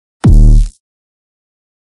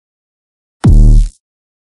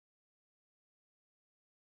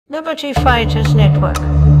Liberty Fighters Network.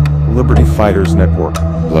 Liberty Fighters Network.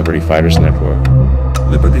 Liberty Fighters Network.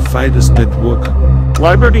 Liberty Fighters Network.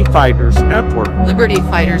 Liberty Fighters Network. Liberty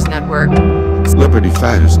Fighters Network. Liberty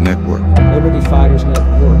Fighters Network. Liberty Fighters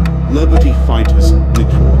Network. Liberty Fighters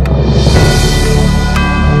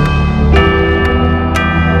Network.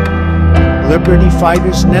 Liberty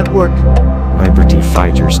Fighters Network. Liberty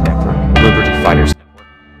Fighters Network. Liberty Fighters Network.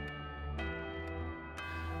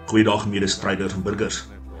 Goeiedag medestryders en burgers.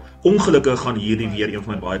 Ongelukkig gaan hierdie weer een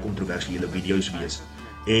van my baie kontroversiële video's wees.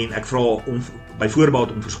 En ek vra by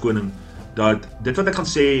voorbaat om verskoning dat dit wat ek gaan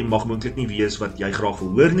sê mag moontlik nie wees wat jy graag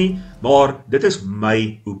wil hoor nie, maar dit is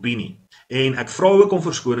my opinie. En ek vra ook om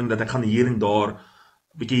verskoning dat ek gaan hier en daar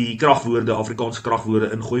bietjie kragwoorde, Afrikaanse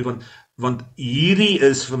kragwoorde ingooi, want hierdie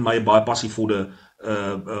is vir my baie passievolle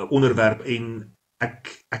onderwerp en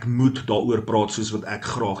ek moet daaroor praat soos wat ek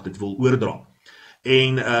graag dit wil oordra.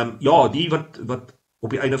 En ja, die wat op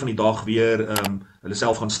die einde van die dag weer hulle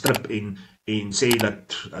self gaan strip en sê dat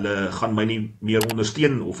hulle gaan my nie meer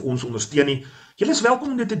ondersteun of ons ondersteun nie, julle is welkom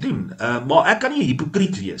om dit te doen, maar ek kan nie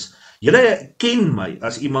hypocriet wees. Julle ken my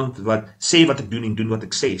as iemand wat sê wat ek doen en doen wat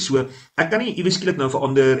ek sê, so ek kan nie iewes skielik nou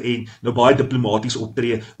verander en nou baie diplomaties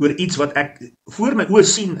optree oor iets wat ek voor my oë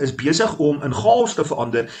sien is besig om in chaos te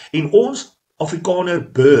verander en ons Afrikaner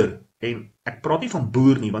Boer, en ek praat nie van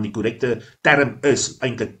boer nie, want die korrekte term is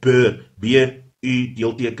eintlik Bühr,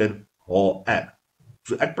 B-U-deelteken-H-R.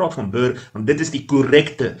 So ek praat van Boer, want dit is die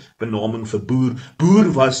korrekte benaming vir boer. Boer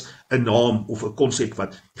was 'n naam of 'n konsep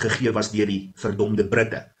wat gegee was deur die verdomde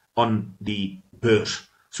Britte aan die Bührs.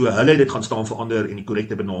 So hulle het dit gaan staan verander en die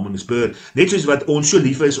korrekte benaming is Boer. Net soos wat ons so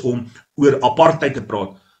lief is om oor apartheid te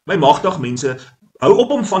praat. My magtig mense, hou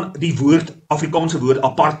op om van die Afrikaanse woord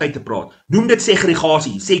apartheid te praat. Noem dit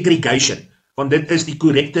segregasie, segregation, want dit is die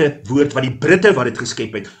korrekte woord wat die Britte wat dit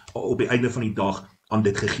geskep het op die einde van die dag aan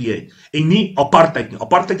dit gegee het. En nie apartheid nie.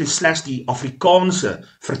 Apartheid is slegs die Afrikaanse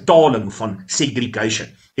vertaling van segregation.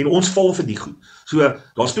 En ons val vir die goed. So,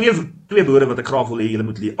 daar's twee woorde wat ek graag wil hê julle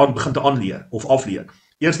moet begin te aanleer of afleer.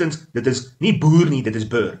 Eerstens, dit is nie boer nie, dit is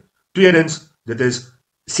Boer. Tweedens, dit is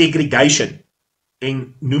segregation.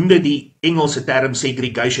 En noemde die Engelse term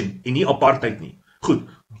segregation en nie apartheid nie. Goed,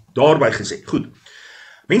 daarby gesê. Goed.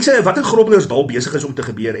 Mense, wat in Groblersdal besig is om te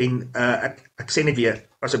gebeur, en ek sê net weer,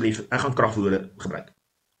 asseblief, ek gaan kragwoorde gebruik.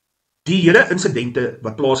 Die hele insidente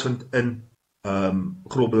wat plaasvind in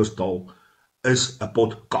Groblersdal is 'n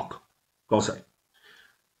pot kak. Daar sê.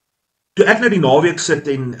 Toe ek nou die naweek sit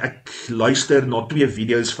en ek luister na 2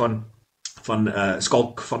 video's van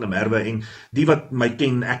Schalk van die Merwe, en die wat my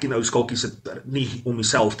ken, ek en ou Schalkie sit nie om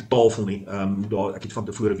myself te tafel nie, ek het van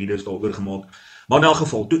tevore video's daaroor gemaak, maar in elk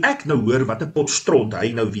geval, toe ek nou hoor wat 'n pot stront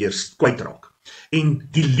hy nou weer kwytraak, en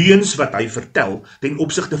die leuns wat hy vertel, ten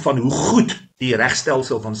opsigte van hoe goed die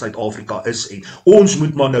regstelsel van Suid-Afrika is, en ons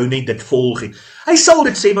moet maar nou net dit volg, en hy sal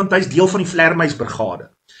dit sê, want hy is deel van die vlermuisbrigade,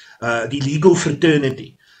 die legal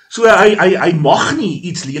fraternity. So hy mag nie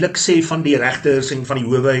iets lelik sê van die regters en van die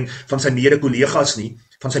howe en van sy mede-kollegas nie,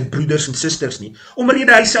 van sy broeders en susters nie,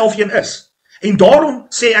 omrede hy self een is. En daarom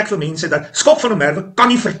sê ek vir mense dat Schalk van die Merwe kan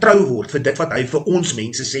nie vertrou word vir dit wat hy vir ons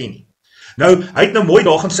mense sê nie. Nou, hy het nou mooi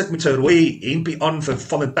daar gaan sit met sy rooi hempie aan vir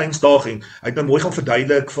Valentynsdag en hy het nou mooi gaan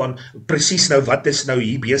verduidelik van presies nou wat is nou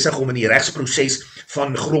hier besig om in die regsproses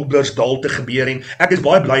van Groblersdal te gebeur, en ek is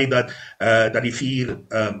baie bly dat die 4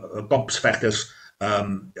 kampsvegters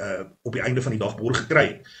op die einde van die dag behoor gekry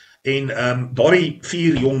het. En daardie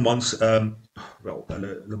 4 jongmans, wel,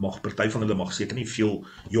 hulle mag, party van hulle mag seker nie veel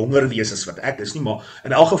jonger wees as wat ek is nie, maar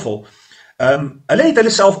in elk geval, hulle het hulle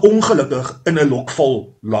self ongelukkig in 'n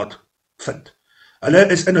lokval laat vind.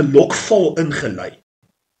 Hulle is in 'n lokval ingelei.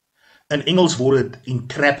 In Engels word dit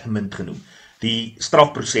entrapment genoem. Die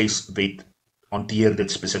strafproseswet hanteer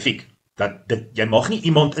dit spesifiek, dat jy mag nie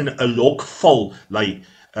iemand in 'n lokval lei.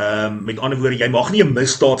 Met ander woorde, jy mag nie 'n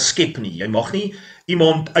misdaad skep nie, jy mag nie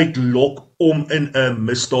iemand uitlok om in 'n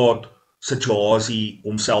misdaad situasie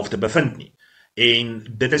homself te bevind nie. En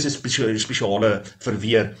dit is 'n spesiale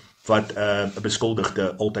verweer wat 'n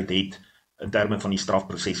beskuldigde altyd het in terme van die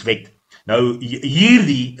strafproseswet. Nou,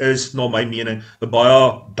 hierdie is na my mening 'n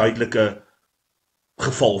baie duidelike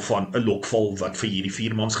geval van 'n lokval wat vir hierdie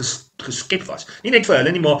 4 mans geskep was. Nie net vir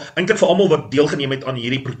hulle nie, maar eintlik vir almal wat deelgeneem het aan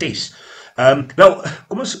hierdie protes. Wel,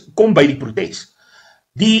 kom by die protes.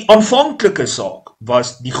 Die aanvanklike saak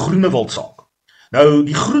was die Groenewald saak. Nou,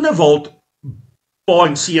 die Groenewald pa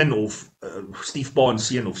en seun of stiefpa en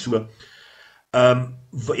seun of so,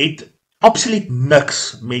 het absoluut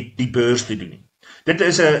niks met die Bührs te doen nie. Dit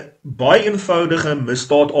is 'n baie eenvoudige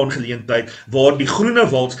misdaadaangeleentheid waar die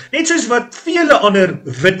Groenewalds, net soos wat vele ander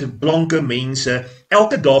wit blanke mense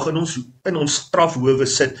elke dag in ons strafhowe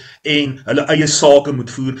sit en hulle eie sake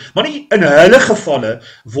moet voer, maar nie in hulle gevalle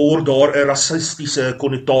word daar 'n rassistiese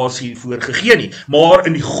konnotasie voor gegee nie, maar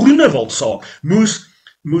in die Groenewald saak moes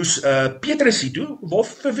Petrus toe,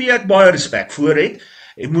 vir wie ek baie respek voor het,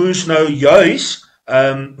 moes nou juis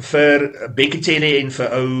vir Bekende en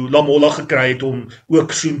vir ou Lamola gekry het om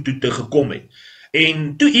ook soontoe te gekom het.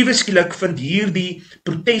 En toe ewe skielik vind hierdie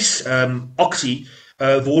protes aksie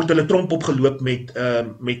word hulle tromp opgeloop met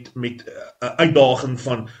uitdaging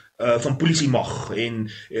van polisiemag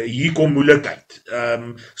en hier kom moeilikheid.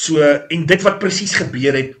 En dit wat presies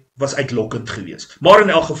gebeur het was uitlokkend geweest. Maar in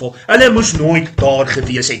elk geval, hulle moes nooit daar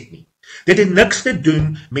gewees het nie. Dit het niks te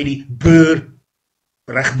doen met die Bühr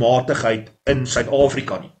regmatigheid in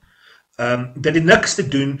Suid-Afrika nie. Dit het niks te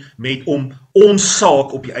doen met om ons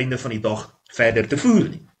saak op die einde van die dag verder te voer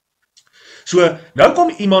nie. So, nou kom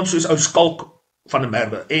iemand soos ou Schalk van 'n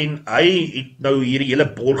Merwe en hy het nou hierdie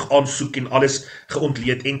hele borg aansoek en alles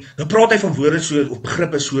geontleed en nou praat hy van woorde soos of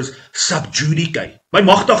begrippe soos sub judice. My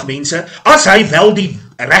magtig mense, as hy wel die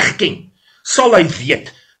reg ken, sal hy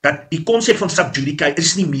weet dat die konsep van sub judice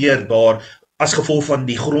is nie meer daar as gevolg van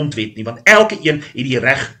die grondwet nie, want elke een het die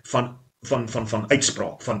reg van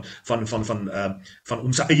uitspraak, van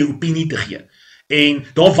ons eie opinie te gee. En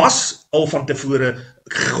daar was al van tevore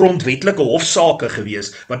grondwetlike hofsaake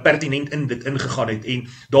gewees wat pertinent in dit ingegaan het en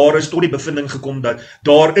daar is tot die bevinding gekom dat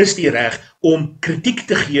daar is die reg om kritiek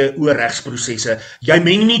te gee oor regsprosesse. Jy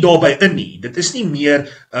meng nie daarbey in nie. Dit is nie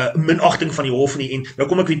meer minagting van die hof nie. En nou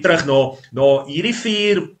kom ek weer terug na hierdie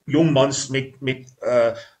 4 jong mans met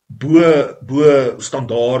bo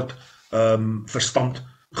standaard verstand,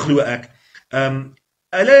 glo ek.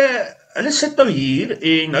 Hulle sit nou hier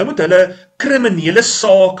en nou moet hulle kriminele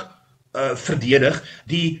saak verdedig.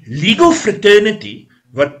 Die legal fraternity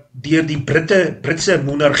wat deur die Britse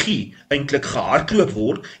monargie eintlik gehardloop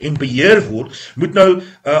word en beheer word,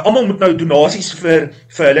 almal moet nou donasies vir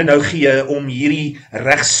hulle nou gee om hierdie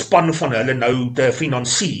regspan van hulle nou te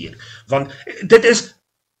finansier. Want dit is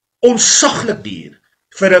onsaglik duur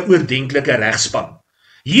vir 'n oordentlike regspan.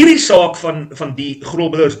 Hierdie saak van die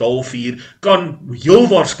Groblersdal Ramp kan heel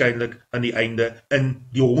waarskynlik aan die einde in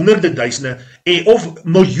die honderde duisende of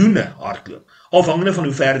miljoene hardloop, afhangende van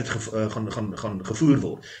hoe ver dit gaan gevoer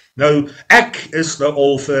word. Nou, ek is nou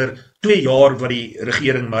al vir 2 jaar wat die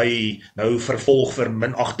regering my nou vervolg vir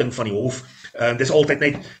minagting van die hof. Dis altyd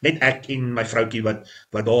net ek en my vroutjie wat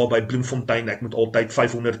daar by Bloemfontein, ek moet altyd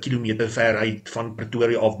 500 km ver uit van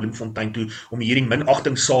Pretoria af Bloemfontein toe, om hierdie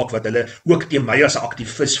minagtingssaak wat hulle ook teen my as 'n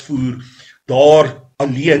aktivis voer, daar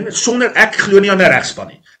alleen, sonder ek glo nie aan 'n regspan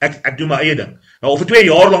nie. Ek doen my eie ding. Nou al vir 2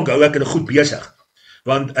 jaar lank hou ek hulle goed besig,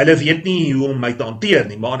 want hulle weet nie hoe om my te hanteer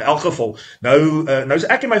nie, maar in elk geval, nou is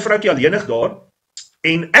ek en my vroutjie alleenig daar,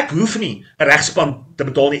 en ek hoef nie 'n regspan te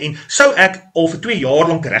betaal nie, en sou ek al vir 2 jaar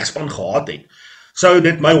lank 'n regspan gehad het, sou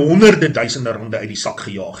dit my honderde duisende rande uit die sak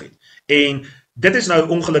gejaag het. En dit is nou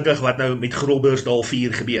ongelukkig wat nou met Groblersdal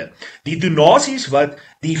Ramp gebeur. Die donasies wat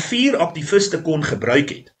die 4 aktiviste kon gebruik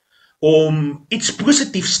het, om iets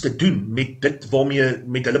positiefs te doen met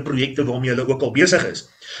met hulle projekte waarmee hulle ook al besig is,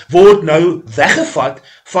 word nou weggevat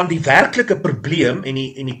van die werklike probleem en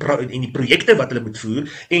die projekte wat hulle moet voer,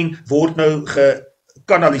 en word nou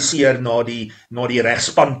kanaliseer na die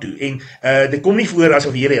regspan toe. En dit kom nie voor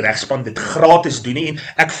asof hierdie regspan dit gratis doen nie, en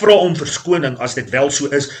ek vra om verskoning as dit wel so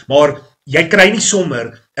is, maar jy kry nie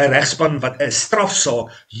sommer 'n regspan wat 'n strafsaak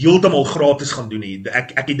heeltemal gratis gaan doen nie.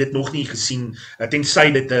 Ek het dit nog nie gesien,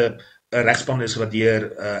 tensy dit 'n regspan is wat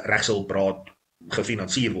deur regstelsel praat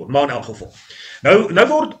gefinansier word, maar in elk geval. Nou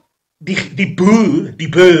word die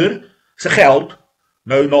Bühr se geld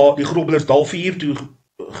nou na die Groblersdal Ramp toe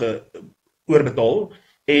oorbetaal,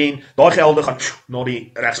 en daai gelde gaan na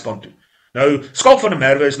die regspan toe. Nou, Schalk van 'n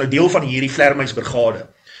Merwe is nou deel van hierdie vlermuisbrigade.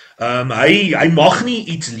 Hy mag nie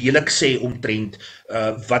iets lelik sê omtrent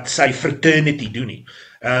wat sy fraternity doen nie.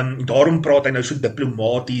 Daarom praat hy nou so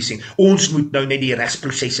diplomaties, en ons moet nou net die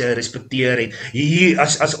regsprosesse respekteer, en hier,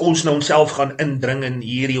 as ons nou onsself gaan indring in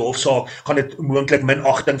hierdie hofsaak, gaan dit moontlik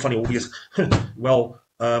minagting van die hof wees. Wel,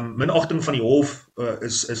 minagting van die hof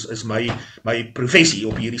is my professie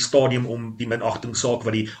op hierdie stadium, om die minagtingssaak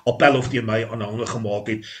wat die appelhof teen my aanhangig gemaak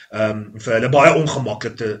het, vir hulle baie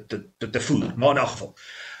ongemaklik te voer. Maar in elk geval,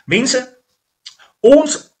 mense,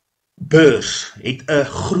 ons Bührs het 'n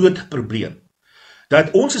groot probleem,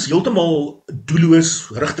 dat ons is heeltemal doelloos,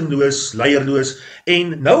 rigtingloos, leierloos,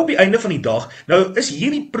 en nou op die einde van die dag, nou is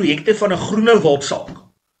hierdie projekte van 'n Groenewald saak.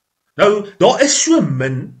 Nou, daar is so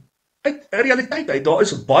min uit 'n realiteit uit, daar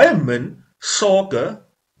is baie min sake,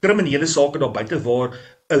 kriminele sake daar buite waar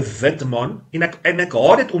 'n wit man, en ek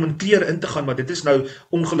haat dit om in klere in te gaan, maar dit is nou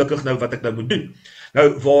ongelukkig nou wat ek nou moet doen.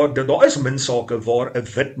 Nou, daar is min sake waar 'n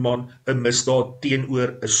wit man 'n misdaad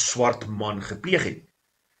teenoor 'n swart man gepleeg het.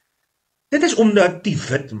 Dit is omdat die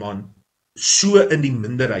wit man so in die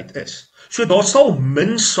minderheid is. So daar sal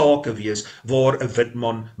min sake wees waar 'n wit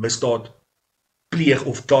man misdaad pleeg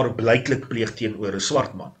of klaarblyklik pleeg teenoor 'n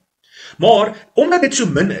swart man. Maar omdat dit so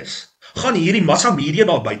min is, gaan hierdie massa media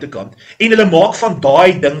daar buitekant en hulle maak van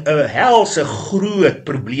daai ding 'n helse groot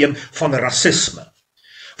probleem van rasisme.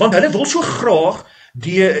 Want hulle wil so graag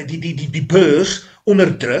die Bührs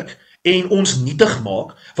onderdruk en ons nietig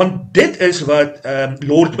maak, want dit is wat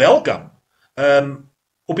Lord Welcome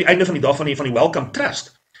op die einde van die dag van die Welcome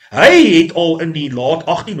Trust. Hy het al in die laat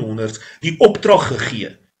 1800s die opdrag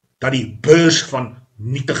gegee dat die Bührs van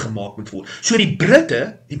nietig gemaak moet word. So die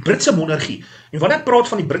Britse monargie, en wanneer ek praat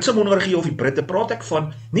van die Britse monargie of die Britte, praat ek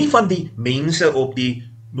nie van die mense op die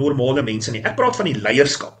normale mense nie, ek praat van die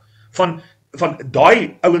leierskap, van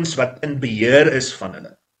daai ouens wat in beheer is van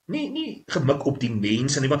hulle. Nie gemik op die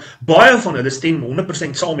mense nie, want baie van hulle stem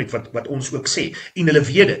 100% saam met wat ons ook sê, en hulle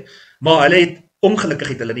weet dit, maar ongelukkig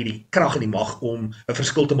het hulle nie die krag en die mag om 'n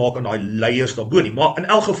verskil te maak aan daai leiers daarbo nie, maar in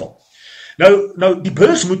elk geval. Nou die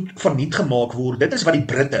Bührs moet verniet gemaak word, dit is wat die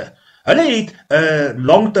Britte, hulle het 'n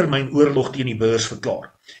langtermyn oorlog teen die Bührs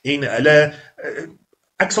verklaar, en hulle,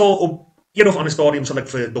 ek sal op een of ander stadium sal ek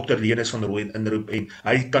vir Dr. Lenus van Rooyen inroep, en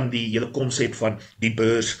hy kan die hele konsep van die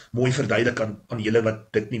Bührs mooi verduidelik aan julle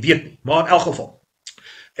wat dit nie weet nie, maar in elk geval,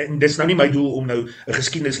 en dit is nou nie my doel om nou 'n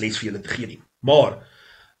geskiedenisles vir julle te gee nie, maar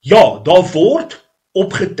ja, daar word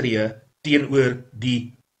opgetree teenoor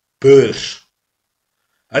die Bührs.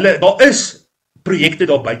 Daar is projekte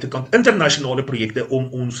daar buitekant, internasionale projekte om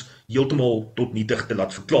ons heeltemal tot nietig te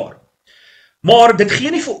laat verklaar. Maar dit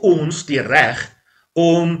gee nie vir ons die reg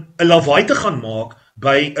om 'n lawaai te gaan maak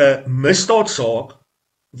by 'n misdaadsaak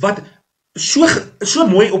wat so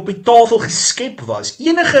mooi op die tafel geskep was.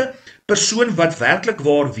 Enige persoon wat werklik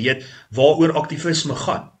waar weet waaroor aktivisme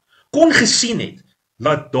gaan, kon gesien het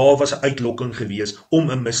dat daar was 'n uitlokking gewees om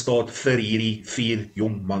 'n misdaad vir hierdie 4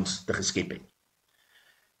 jong mans te geskep het.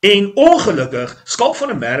 En ongelukkig, Schalk van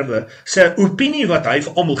 'n Merwe sy opinie wat hy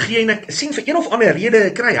vir almal gee, en ek sien vir een of ander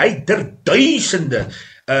rede kry hy duisende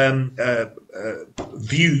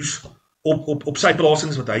views op sy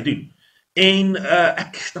plasings wat hy doen. En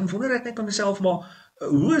dan wonder ek net aan myself, maar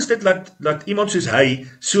hoe is dit dat iemand soos hy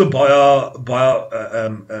so baie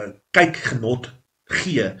kykgenot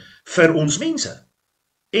gee vir ons mense?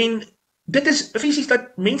 En dit is fisies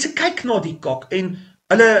dat mense kyk na die kak en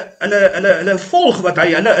hulle volg wat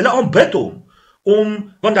hulle aanbid hom,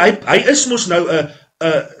 want hy is mos nou 'n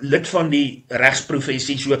lid van die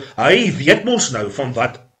regsprofessie, so hy weet mos nou van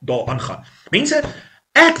wat daar aangaan. Mense,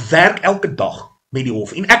 ek werk elke dag met die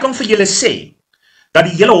hof, en ek kan vir julle sê, dat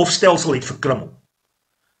die hele hofstelsel het verkrummel.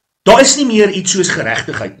 Daar is nie meer iets soos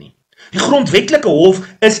geregtigheid nie. Die grondwetlike hof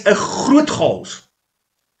is 'n groot chaos.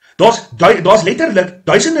 Daar's letterlik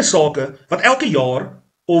duisende sake, wat elke jaar,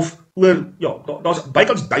 of daar's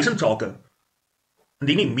bykans 1000 sake,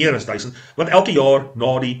 indien nie meer as 1000, wat elke jaar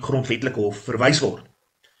na die grondwetlike hof verwys word.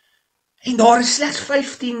 En daar is slegs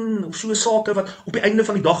 15 of so sake wat op die einde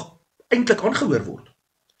van die dag eintlik aangehoor word.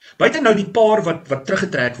 Buiten nou die paar wat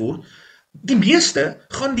teruggetrek word, die meeste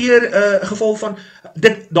gaan deur 'n geval van,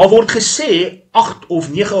 daar word gesê, 8 of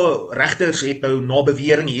 9 regters het nou na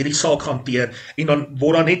bewering hierdie saak gehanteer, en dan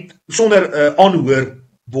word daar net, sonder aanhoor,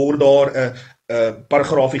 word daar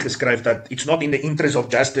paragraafie geskryf dat it's not in the interest of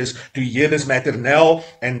justice to hear this matter now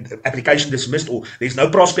and application dismissed, or there's no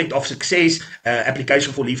prospect of success,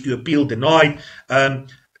 application for leave to appeal denied,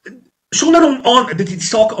 sonder om die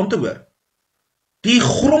saak aan te hoor. Die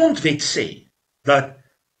grondwet sê dat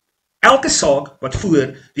elke saak wat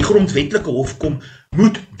voor die grondwetlike hof kom,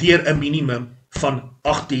 moet deur 'n minimum van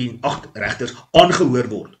 8 regters aangehoor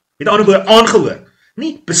word. Met ander woorde, aangehoor,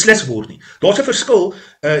 nie beslis word nie. Daar's 'n verskil,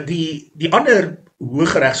 die ander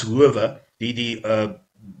hooggeregshowe, die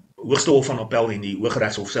hoogste hof van appel en die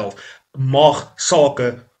hooggeregshof self, mag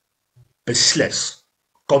sake beslis,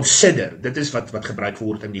 consider, dit is wat gebruik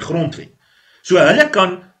word in die grondwet. So hulle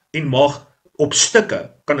kan en mag op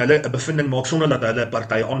stukke, kan hulle 'n bevinding maak sonder dat hulle 'n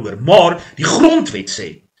party aanhoor, maar die grondwet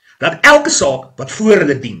sê, dat elke saak wat voor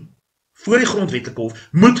hulle dien, voor die grondwetlike hof,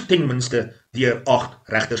 moet ten minste deur 8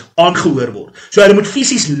 regters aangehoor word. So hulle moet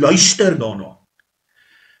fisies luister daarna.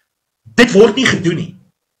 Dit word nie gedoen nie.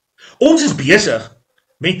 Ons is besig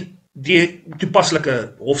met die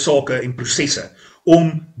toepaslike hofsaake en prosesse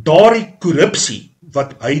om daardie korrupsie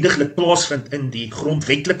wat huidiglik plaasvind in die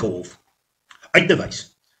grondwetlike hof uit te wys.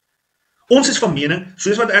 Ons is van mening,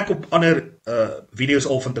 soos wat ek op ander video's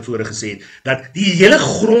al van tevore gesê het, dat die hele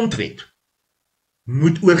grondwet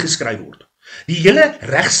moet oorgeskryf word. Die hele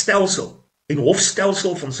regstelsel en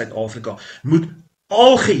hofstelsel van Suid-Afrika moet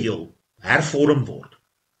algeheel hervorm word.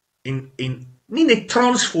 En nie net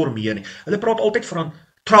transformeer nie. Hulle praat altyd van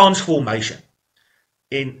transformation.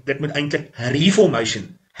 En dit moet eintlik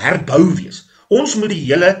reformation, herbou wees. Ons moet die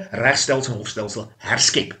hele regstelsel en hofstelsel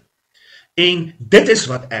herskep. En dit is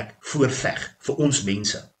wat ek voorveg vir ons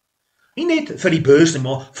mense. Nie net vir die Bührs nie,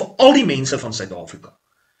 maar vir al die mense van Suid-Afrika.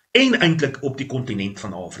 En eintlik op die kontinent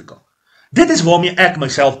van Afrika. Dit is waarmee ek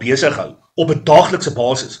myself besig hou, op 'n daaglikse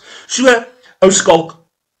basis. So, ou Schalk,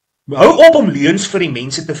 hou op om leuns vir die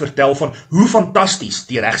mense te vertel van hoe fantasties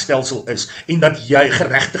die regstelsel is, en dat jy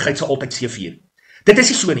geregtigheid sal altyd seëvier. Dit is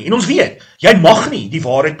nie so nie, en ons weet, jy mag nie die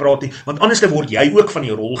waarheid praat nie, want anders word jy ook van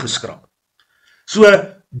die rol geskraap. So,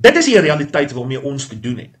 dit is die realiteit waarmee ons te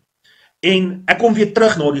doen het. En ek kom weer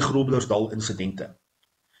terug na die Groblersdal insidente.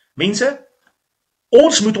 Mense,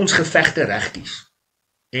 ons moet ons gevegte reg kies.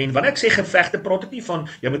 En wanneer ek sê gevegte, praat ek nie van,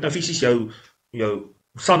 jy moet nou fisies jou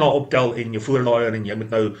sanna optel en jou voorlaaier en jy moet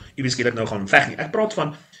nou, ieweskielik nou gaan veg nie. Ek praat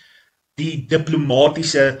van die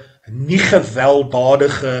diplomatische, nie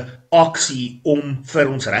gewelddadige aksie om vir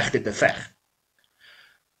ons regte te veg.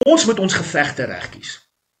 Ons moet ons gevegte reg kies.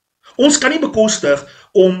 Ons kan nie bekostig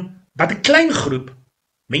om dat 'n klein groep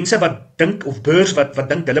mense wat dink, of Bührs wat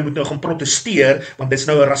dink hulle moet nou gaan protesteer, want dit is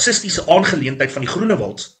nou 'n rassistiese aangeleentheid van die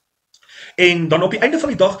Groenewalds. En dan op die einde van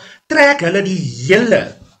die dag trek hulle die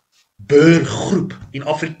hele Bühr groep en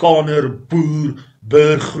Afrikaner Boer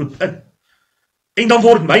Bühr groep in. En dan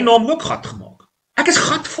word my naam ook gat gemaak. Ek is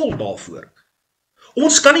gatvol daarvoor.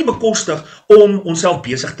 Ons kan nie bekostig om onsself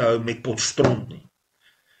besig te hou met potstront nie.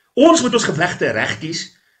 Ons moet ons gevegte reg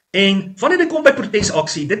kies. En wanneer dit kom by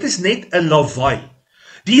protesaksie, dit is net 'n lawaai.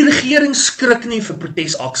 Die regering skrik nie vir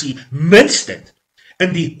protesaksie, mits dit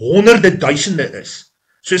in die honderde duisende is,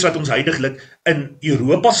 soos wat ons huidiglik in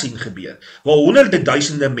Europa sien gebeur, waar honderde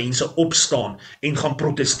duisende mense opstaan en gaan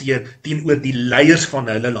protesteer teenoor die leiers van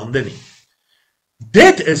hulle lande nie.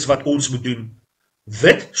 Dit is wat ons moet doen,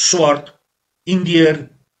 wit, swart, Indiër,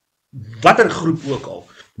 watter groep ook al,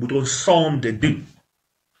 moet ons saam dit doen.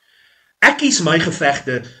 Ek kies my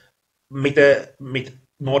gevegte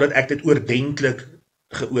nadat ek dit oordentlik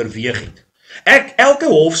geoorweeg het. Elke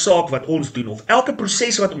hofsaak wat ons doen, of elke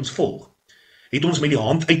proses wat ons volg, het ons met die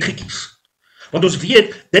hand uitgekies. Want ons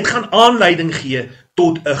weet, dit gaan aanleiding gee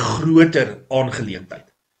tot 'n groter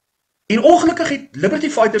aangeleentheid. En ongelukkig het Liberty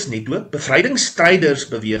Fighters Network, bevrydingsstryders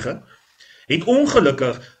beweging, het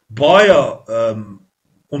ongelukkig baie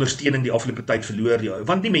ondersteuning die afgelope tyd verloor, ja,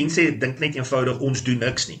 want die mense dink net eenvoudig ons doen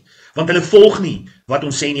niks nie, want hulle volg nie wat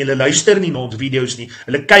ons sê nie, hulle luister nie na ons video's nie,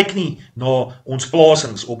 hulle kyk nie na ons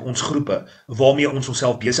plasings op ons groepe, waarmee ons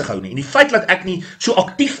onsself besig hou nie, en die feit dat ek nie so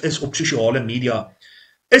aktief is op sosiale media,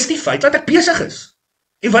 is die feit dat ek besig is,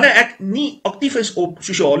 en wanneer ek nie aktief is op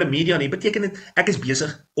sosiale media nie, beteken dit, ek is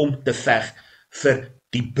besig om te veg vir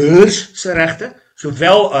die Bührs se regte,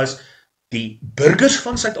 sowel as die burgers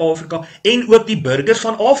van Suid-Afrika en ook die burgers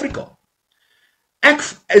van Afrika. Ek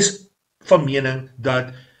is van mening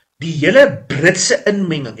dat die hele Britse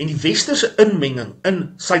inmenging en die westerse inmenging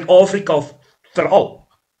in Suid-Afrika veral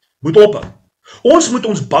moet ophou. Ons moet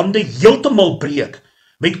ons bande heeltemal breek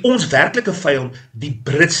met ons werklike vyand, die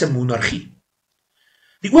Britse monargie.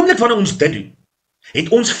 Die oomblik wanneer ons dit doen, het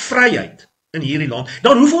ons vryheid in hierdie land.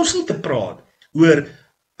 Dan hoef ons nie te praat oor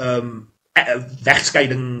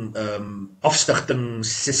wegskeiding, afstigting,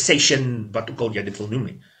 secession, wat ook al jy dit wil noem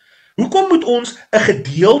nie. Hoekom moet ons 'n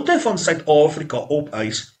gedeelte van Suid-Afrika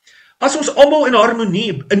opeis, as ons almal in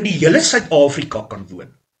harmonie in die hele Suid-Afrika kan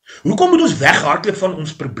woon? Hoekom moet ons weghardloop van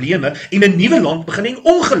ons probleme en 'n nuwe land begin? En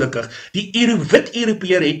ongelukkig, die wit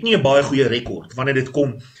Europeër het nie 'n baie goeie rekord wanneer dit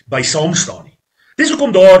kom by saamstaan nie. Dis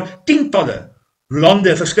hoekom daar tientalle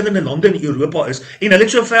lande, verskillende lande in Europa is, en hulle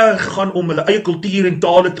het so ver gegaan om hulle eie kultuur en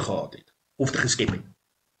tale te gehad het, of te geskep het.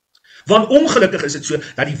 Want ongelukkig is dit so,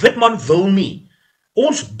 dat die witman wil nie,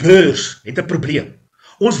 ons Bührs het 'n probleem,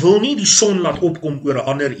 ons wil nie die son laat opkom oor 'n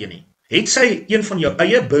ander een nie, het sy een van jou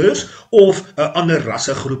eie Bührs, of 'n ander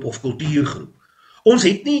rassegroep of kultuurgroep. Ons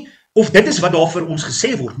het nie, of dit is wat daar vir ons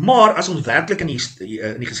gesê word, maar as ons werklik in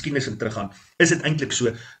die geskiedenis in teruggaan, is dit eintlik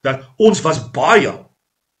so, dat ons was baie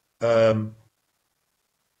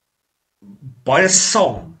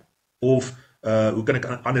saam, of hoe kan ek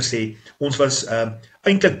anders sê, ons was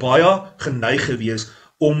eintlik baie geneig gewees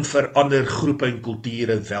om vir ander groepe en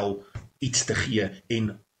kulture wel iets te gee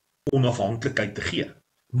en onafhanklikheid te gee.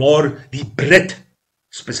 Maar die Brit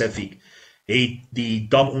spesifiek, het die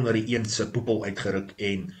dam onder die een se poepel uitgeruk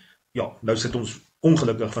en ja, nou sit ons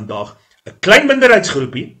ongelukkig vandag 'n klein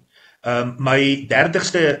minderheidsgroepie. My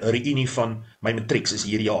 30ste reunie van my matrieks is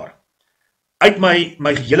hierdie jaar. Uit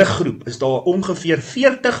my hele groep is daar ongeveer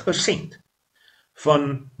 40%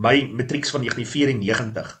 van my matrieks van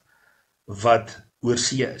 1994 wat oor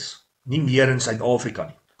see is. Nie meer in Suid-Afrika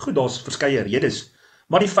nie. Goed, daar's verskeie redes,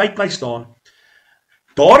 maar die feit bly staan,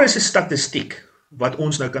 daar is 'n statistiek wat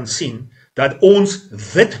ons nou kan sien, dat ons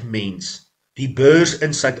wit mens, die Bührs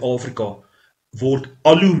in Suid-Afrika, word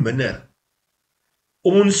al hoe minder.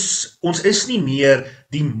 Ons is nie meer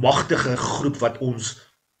die magtige groep wat ons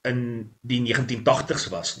in die 1980s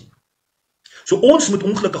was nie. So ons moet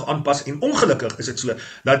ongelukkig aanpas, en ongelukkig is dit so,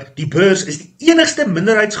 dat die Bührs is die enigste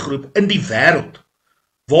minderheidsgroep in die wêreld,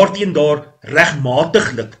 waarteen daar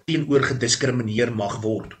regmatiglik teenoor gediskrimineer mag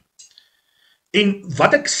word. En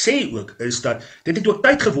wat ek sê ook, is dat dit het ook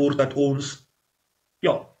tyd geword dat ons,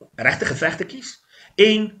 ja, regte gevegte kies,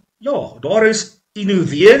 en ja, daar is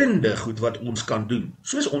innoverende goed wat ons kan doen,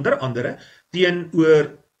 soos onder andere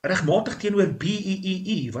regmatig teenoor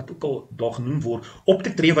BEE, wat ook al daar genoem word, op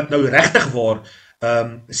te tree wat nou regtig waar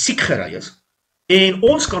siek gery is, en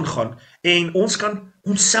ons kan gaan, en ons kan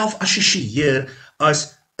onsself assosieer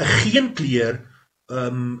as 'n geen kleur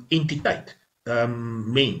entiteit,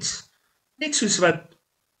 mens, net soos wat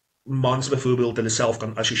mans byvoorbeeld hulle self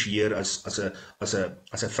kan assosieer as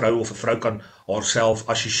 'n vrou, of 'n vrou kan haarself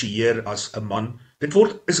assosieer as 'n man. Dit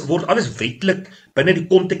word alles wetlik binne die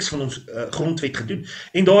konteks van ons grondwet gedoen.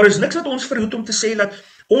 En daar is niks wat ons verhoed om te sê dat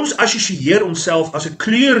ons assosieer onsself as 'n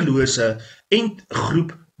kleurlose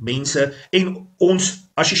groep mense, en ons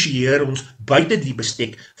assosieer ons buite die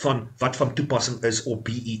bestek van wat van toepassing is op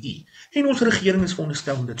BEE. En ons regering is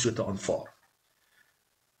veronderstel om dit so te aanvaar.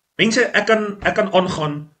 Mense, ek kan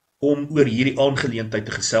aangaan om oor hierdie aangeleentheid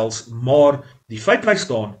te gesels, maar die feit bly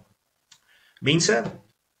staan, mense,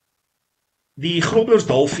 die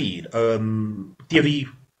Groblersdal Ramp, Tewie,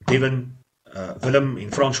 Devon, Willem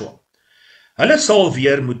en Francois, hulle sal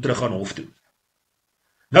weer moet terug aan hof toe.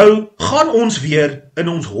 Nou gaan ons weer in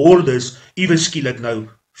ons hordes iewes skielik nou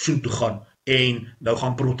so toe gaan, en nou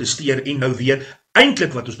gaan protesteer, en nou weer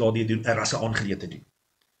eintlik wat ons daardie doen, 'n rasse aangeleentheid doen.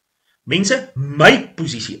 Mense, my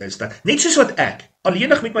posisie is dat, net soos wat ek,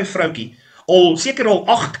 alleenig met my vroutjie, seker al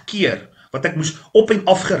 8 keer, wat ek moes op en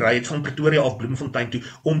af gery het van Pretoria af Bloemfontein toe,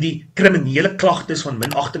 om die kriminele klagtes van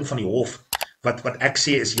minagting van die hof, wat ek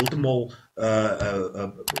sê is heeltemal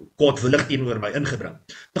kwaadwillig teenoor my ingebring,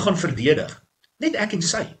 te gaan verdedig. Net ek en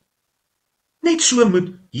sy. Net so moet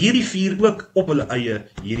hierdie 4 ook op hulle eie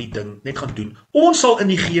hierdie ding net gaan doen. Ons sal in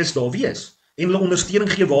die gees daar wees, en hulle ondersteuning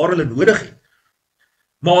gee waar hulle nodig het.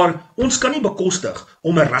 Maar ons kan nie bekostig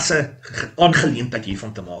om 'n rasse aangeleentheid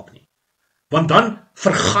hiervan te maak nie. Want dan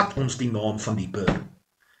vergat ons die naam van die Bühr.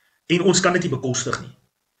 En ons kan dit nie bekostig nie.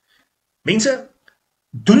 Mense,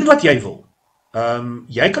 doen wat jy wil.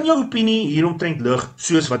 Jy kan jou opinie hieromtrent lig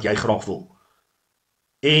soos wat jy graag wil.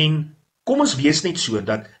 En kom ons wees net so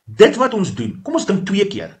dat dit wat ons doen, kom ons dink 2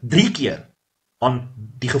 keer, 3 keer aan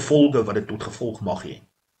die gevolge wat dit tot gevolg mag hê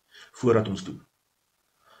voordat ons doen.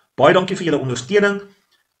 Baie dankie vir julle ondersteuning.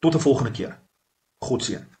 Tot 'n volgende keer. God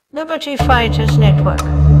seën. Liberty Fighters Network.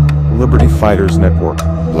 Liberty Fighters Network.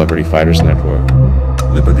 Liberty Fighters Network.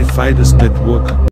 Liberty Fighters Network.